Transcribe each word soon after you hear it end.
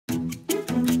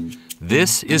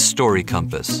This is Story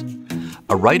Compass,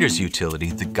 a writer's utility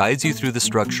that guides you through the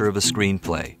structure of a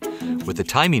screenplay, with a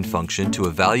timing function to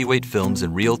evaluate films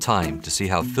in real time to see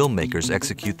how filmmakers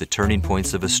execute the turning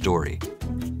points of a story.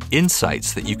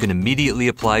 Insights that you can immediately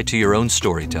apply to your own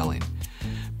storytelling.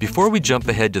 Before we jump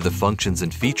ahead to the functions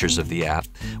and features of the app,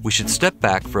 we should step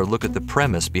back for a look at the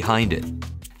premise behind it,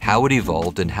 how it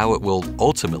evolved and how it will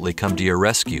ultimately come to your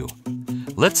rescue.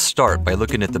 Let's start by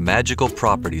looking at the magical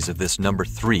properties of this number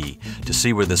 3 to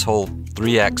see where this whole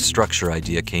 3-act structure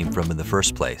idea came from in the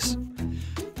first place.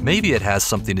 Maybe it has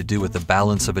something to do with the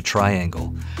balance of a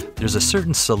triangle. There's a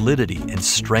certain solidity and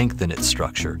strength in its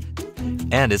structure,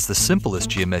 and it's the simplest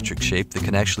geometric shape that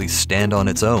can actually stand on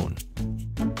its own.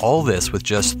 All this with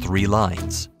just 3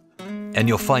 lines. And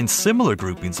you'll find similar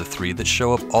groupings of 3 that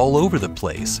show up all over the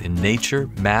place in nature,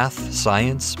 math,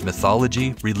 science,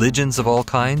 mythology, religions of all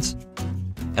kinds.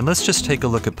 And let's just take a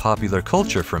look at popular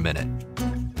culture for a minute.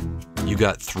 You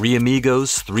got 3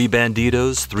 amigos, 3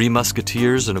 banditos, 3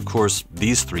 musketeers, and of course,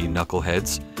 these 3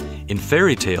 knuckleheads. In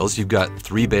fairy tales, you've got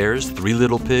 3 bears, 3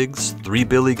 little pigs, 3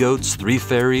 billy goats, 3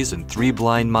 fairies, and 3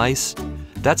 blind mice.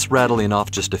 That's rattling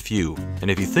off just a few, and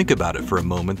if you think about it for a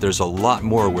moment, there's a lot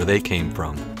more where they came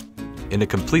from. In a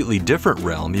completely different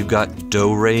realm, you've got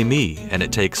do, re, mi, and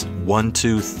it takes 1,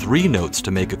 2, 3 notes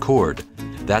to make a chord.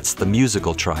 That's the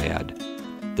musical triad.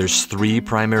 There's 3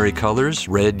 primary colors,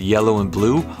 red, yellow, and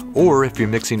blue, or if you're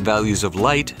mixing values of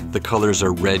light, the colors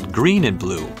are red, green, and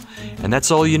blue. And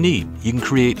that's all you need. You can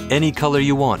create any color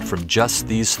you want from just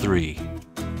these 3.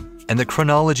 And the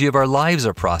chronology of our lives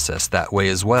are processed that way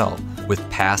as well, with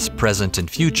past, present,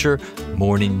 and future,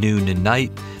 morning, noon, and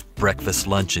night, breakfast,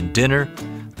 lunch, and dinner.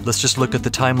 Let's just look at the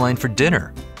timeline for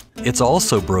dinner. It's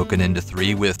also broken into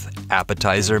 3 with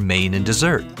appetizer, main, and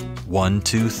dessert. 1,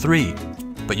 2, 3.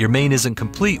 But your main isn't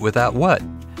complete without what?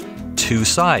 2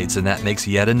 sides, and that makes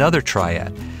yet another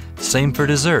triad. Same for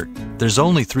dessert. There's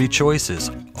only 3 choices.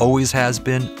 Always has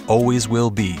been, always will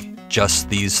be. Just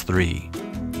these 3.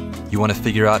 You want to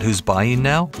figure out who's buying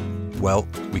now? Well,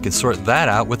 we can sort that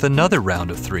out with another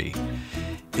round of 3.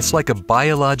 It's like a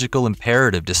biological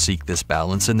imperative to seek this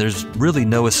balance, and there's really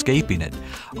no escaping it.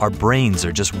 Our brains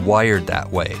are just wired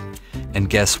that way. And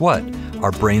guess what?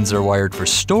 Our brains are wired for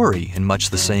story in much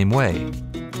the same way.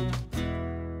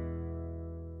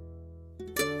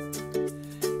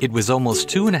 It was almost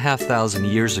 2,500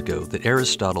 years ago that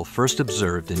Aristotle first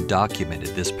observed and documented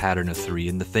this pattern of 3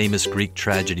 in the famous Greek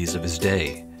tragedies of his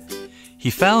day.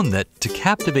 He found that to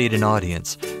captivate an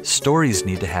audience, stories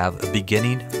need to have a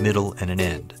beginning, middle, and an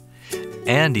end.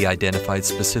 And he identified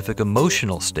specific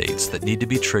emotional states that need to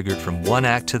be triggered from one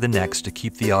act to the next to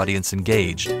keep the audience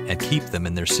engaged and keep them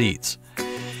in their seats.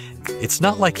 It's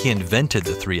not like he invented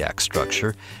the 3-act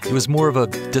structure. It was more of a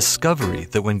discovery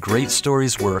that when great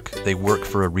stories work, they work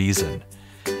for a reason.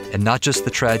 And not just the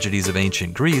tragedies of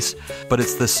ancient Greece, but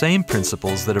it's the same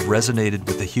principles that have resonated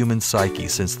with the human psyche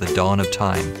since the dawn of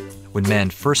time, when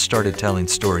man first started telling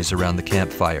stories around the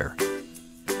campfire.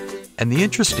 And the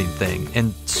interesting thing,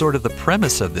 and sort of the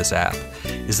premise of this app,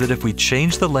 is that if we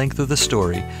change the length of the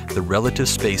story, the relative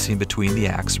spacing between the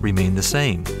acts remain the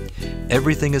same.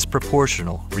 Everything is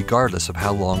proportional, regardless of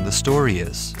how long the story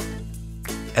is.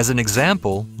 As an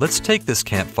example, let's take this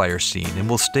campfire scene and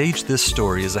we'll stage this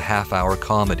story as a half-hour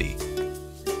comedy.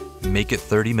 Make it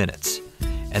 30 minutes.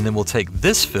 And then we'll take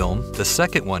this film, the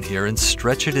second one here, and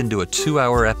stretch it into a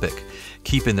 2-hour epic,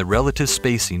 keeping the relative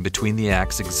spacing between the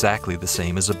acts exactly the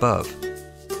same as above.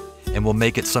 And we'll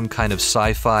make it some kind of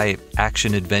sci-fi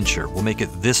action-adventure. We'll make it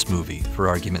this movie, for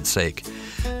argument's sake.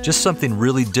 Just something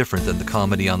really different than the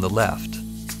comedy on the left.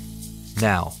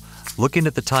 Now, looking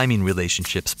at the timing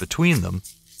relationships between them,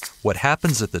 what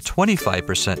happens at the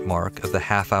 25% mark of the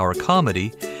half-hour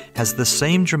comedy has the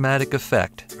same dramatic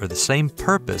effect or the same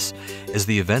purpose as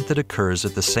the event that occurs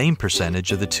at the same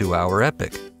percentage of the 2-hour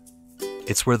epic.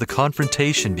 It's where the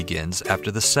confrontation begins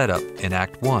after the setup in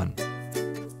Act 1.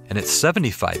 And at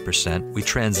 75%, we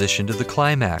transition to the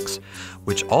climax,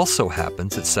 which also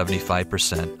happens at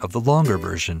 75% of the longer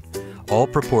version, all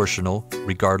proportional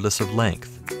regardless of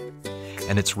length.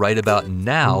 And it's right about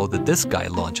now that this guy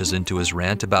launches into his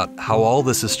rant about how all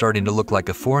this is starting to look like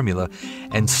a formula,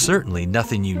 and certainly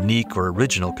nothing unique or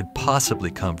original could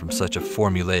possibly come from such a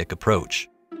formulaic approach.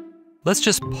 Let's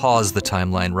just pause the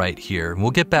timeline right here, and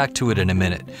we'll get back to it in a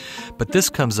minute. But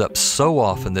this comes up so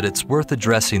often that it's worth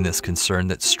addressing this concern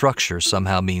that structure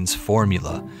somehow means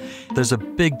formula. There's a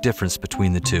big difference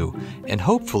between the two, and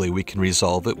hopefully we can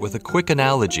resolve it with a quick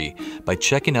analogy by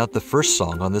checking out the first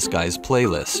song on this guy's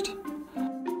playlist.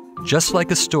 Just like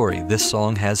a story, this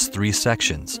song has 3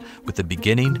 sections, with a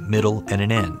beginning, middle, and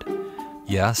an end.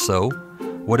 Yeah, so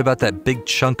What about that big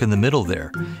chunk in the middle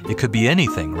there? It could be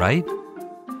anything, right?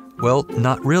 Well,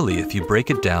 not really. If you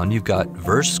break it down, you've got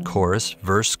verse, chorus,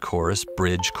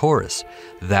 bridge, chorus.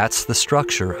 That's the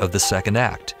structure of the second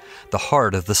act, the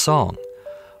heart of the song.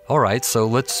 All right, so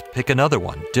let's pick another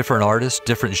one. Different artist,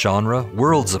 different genre,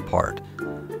 worlds apart.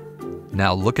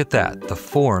 Now look at that. The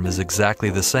form is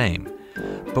exactly the same.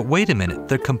 But wait a minute,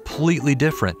 they're completely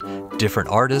different. Different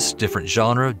artists, different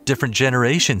genre, different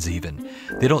generations even.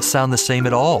 They don't sound the same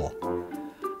at all.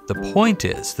 The point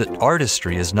is that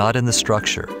artistry is not in the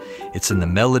structure. It's in the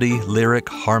melody, lyric,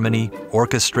 harmony,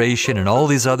 orchestration, and all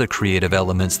these other creative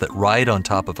elements that ride on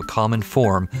top of a common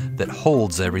form that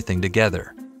holds everything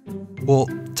together. Well,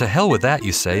 to hell with that,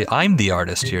 you say. I'm the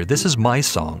artist here. This is my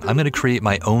song. I'm going to create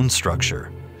my own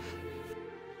structure.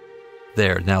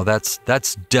 There, now that's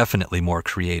definitely more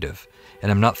creative,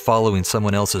 and I'm not following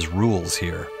someone else's rules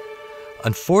here.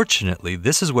 Unfortunately,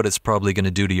 this is what it's probably going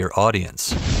to do to your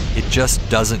audience. It just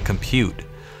doesn't compute.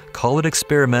 Call it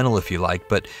experimental if you like,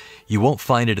 but you won't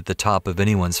find it at the top of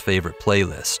anyone's favorite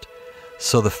playlist.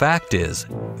 So the fact is,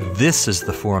 this is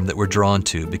the form that we're drawn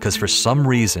to because for some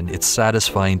reason it's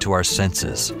satisfying to our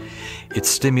senses. It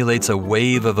stimulates a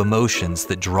wave of emotions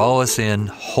that draw us in,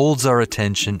 holds our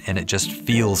attention, and it just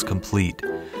feels complete.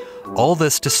 All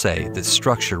this to say that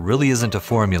structure really isn't a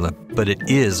formula, but it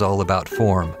is all about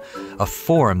form, a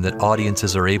form that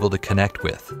audiences are able to connect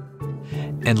with.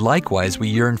 And likewise, we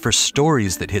yearn for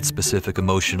stories that hit specific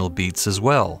emotional beats as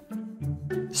well.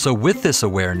 So with this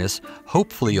awareness,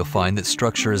 hopefully you'll find that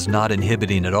structure is not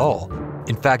inhibiting at all.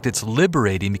 In fact, it's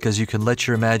liberating because you can let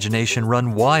your imagination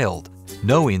run wild,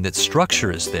 knowing that structure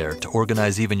is there to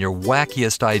organize even your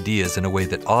wackiest ideas in a way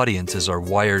that audiences are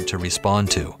wired to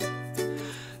respond to.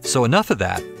 So enough of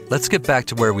that, let's get back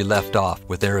to where we left off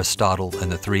with Aristotle and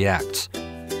the three acts.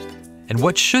 And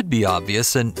what should be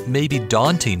obvious and maybe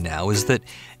daunting now is that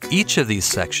each of these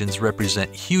sections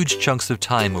represent huge chunks of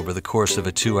time over the course of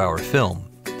a 2-hour film.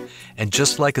 And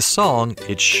just like a song,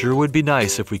 it sure would be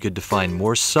nice if we could define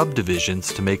more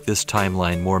subdivisions to make this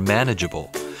timeline more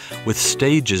manageable, with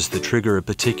stages that trigger a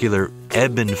particular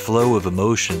ebb and flow of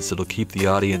emotions that'll keep the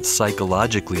audience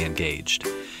psychologically engaged.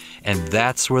 And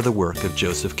that's where the work of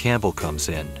Joseph Campbell comes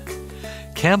in.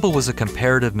 Campbell was a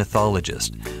comparative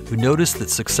mythologist who noticed that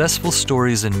successful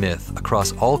stories and myth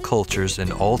across all cultures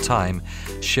and all time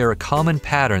share a common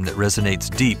pattern that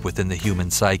resonates deep within the human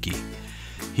psyche.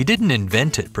 He didn't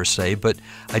invent it per se, but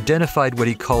identified what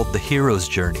he called the hero's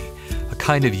journey, a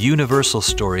kind of universal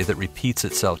story that repeats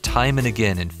itself time and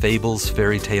again in fables,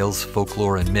 fairy tales,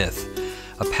 folklore, and myth,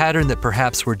 a pattern that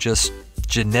perhaps we're just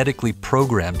genetically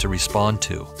programmed to respond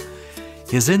to.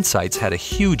 His insights had a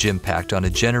huge impact on a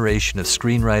generation of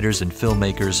screenwriters and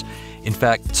filmmakers. In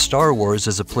fact, Star Wars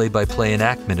is a play-by-play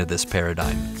enactment of this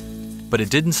paradigm. But it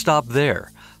didn't stop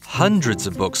there. Hundreds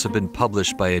of books have been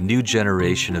published by a new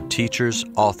generation of teachers,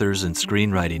 authors, and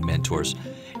screenwriting mentors,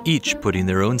 each putting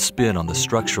their own spin on the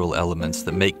structural elements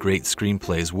that make great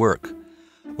screenplays work.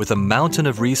 With a mountain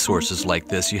of resources like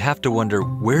this, you have to wonder,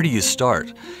 where do you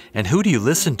start? And who do you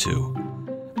listen to?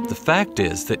 The fact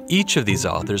is that each of these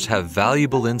authors have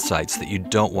valuable insights that you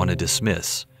don't want to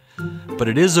dismiss. But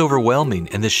it is overwhelming,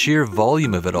 and the sheer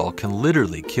volume of it all can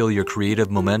literally kill your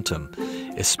creative momentum,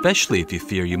 especially if you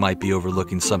fear you might be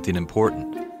overlooking something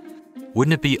important.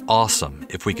 Wouldn't it be awesome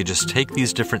if we could just take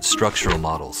these different structural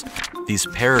models, these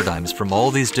paradigms from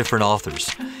all these different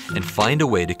authors, and find a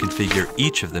way to configure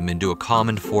each of them into a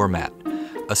common format,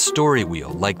 a story wheel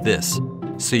like this,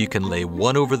 so you can lay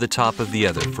one over the top of the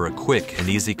other for a quick and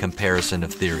easy comparison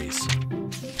of theories.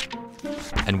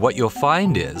 And what you'll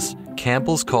find is,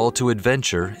 Campbell's call to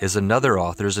adventure is another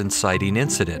author's inciting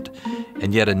incident,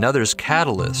 and yet another's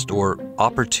catalyst or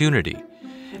opportunity.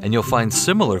 And you'll find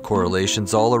similar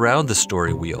correlations all around the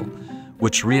story wheel,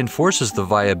 which reinforces the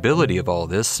viability of all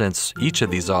this since each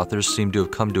of these authors seem to have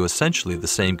come to essentially the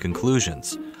same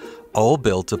conclusions, all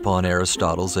built upon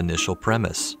Aristotle's initial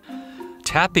premise.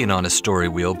 Tapping on a story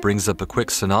wheel brings up a quick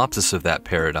synopsis of that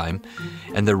paradigm,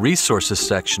 and the resources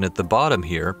section at the bottom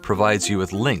here provides you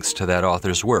with links to that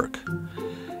author's work.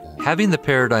 Having the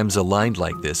paradigms aligned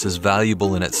like this is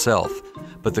valuable in itself,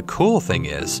 but the cool thing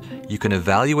is, you can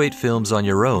evaluate films on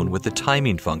your own with the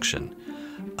timing function.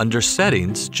 Under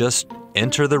settings, just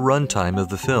enter the runtime of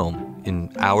the film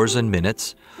in hours and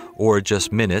minutes, or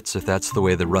just minutes if that's the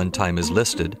way the runtime is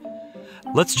listed.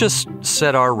 Let's just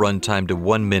set our runtime to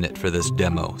 1 minute for this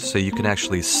demo so you can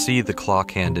actually see the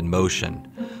clock hand in motion.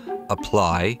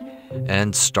 Apply,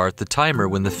 and start the timer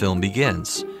when the film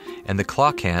begins, and the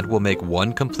clock hand will make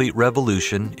one complete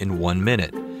revolution in 1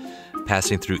 minute,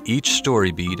 passing through each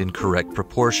story beat in correct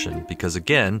proportion because,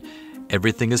 again,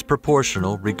 Everything is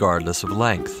proportional regardless of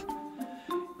length.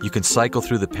 You can cycle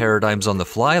through the paradigms on the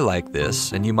fly like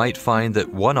this, and you might find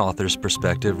that one author's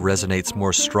perspective resonates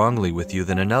more strongly with you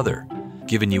than another,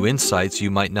 giving you insights you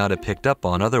might not have picked up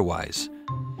on otherwise.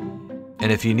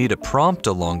 And if you need a prompt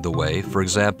along the way, for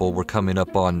example, we're coming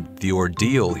up on the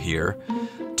ordeal here,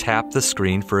 tap the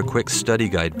screen for a quick study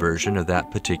guide version of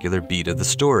that particular beat of the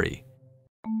story.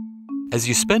 As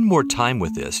you spend more time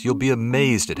with this, you'll be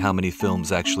amazed at how many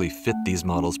films actually fit these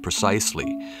models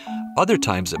precisely. Other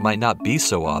times it might not be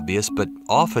so obvious, but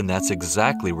often that's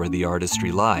exactly where the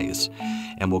artistry lies.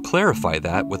 And we'll clarify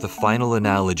that with a final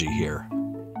analogy here.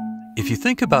 If you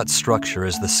think about structure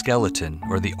as the skeleton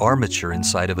or the armature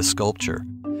inside of a sculpture,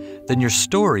 then your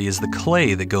story is the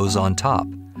clay that goes on top.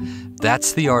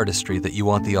 That's the artistry that you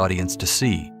want the audience to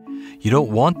see. You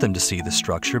don't want them to see the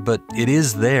structure, but it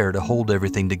is there to hold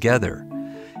everything together.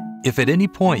 If at any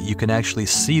point you can actually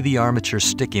see the armature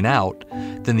sticking out,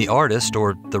 then the artist,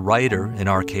 or the writer in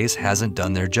our case, hasn't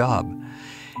done their job.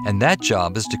 And that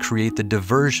job is to create the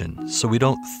diversion so we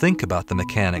don't think about the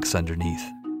mechanics underneath.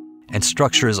 And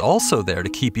structure is also there to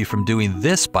keep you from doing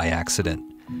this by accident.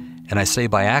 And I say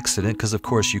by accident because of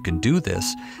course you can do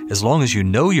this as long as you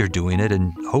know you're doing it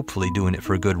and hopefully doing it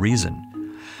for a good reason.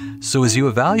 So as you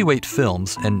evaluate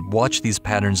films and watch these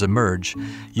patterns emerge,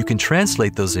 you can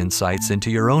translate those insights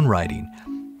into your own writing.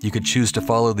 You could choose to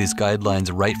follow these guidelines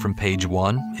right from page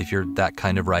 1 if you're that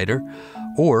kind of writer,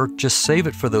 or just save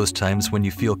it for those times when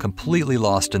you feel completely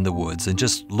lost in the woods and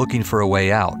just looking for a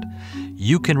way out.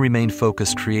 You can remain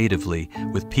focused creatively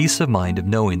with peace of mind of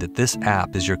knowing that this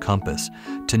app is your compass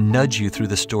to nudge you through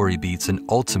the story beats and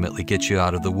ultimately get you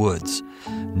out of the woods.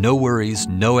 No worries,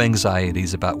 no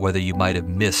anxieties about whether you might have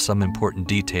missed some important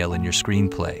detail in your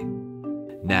screenplay.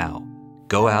 Now,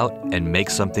 go out and make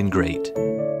something great.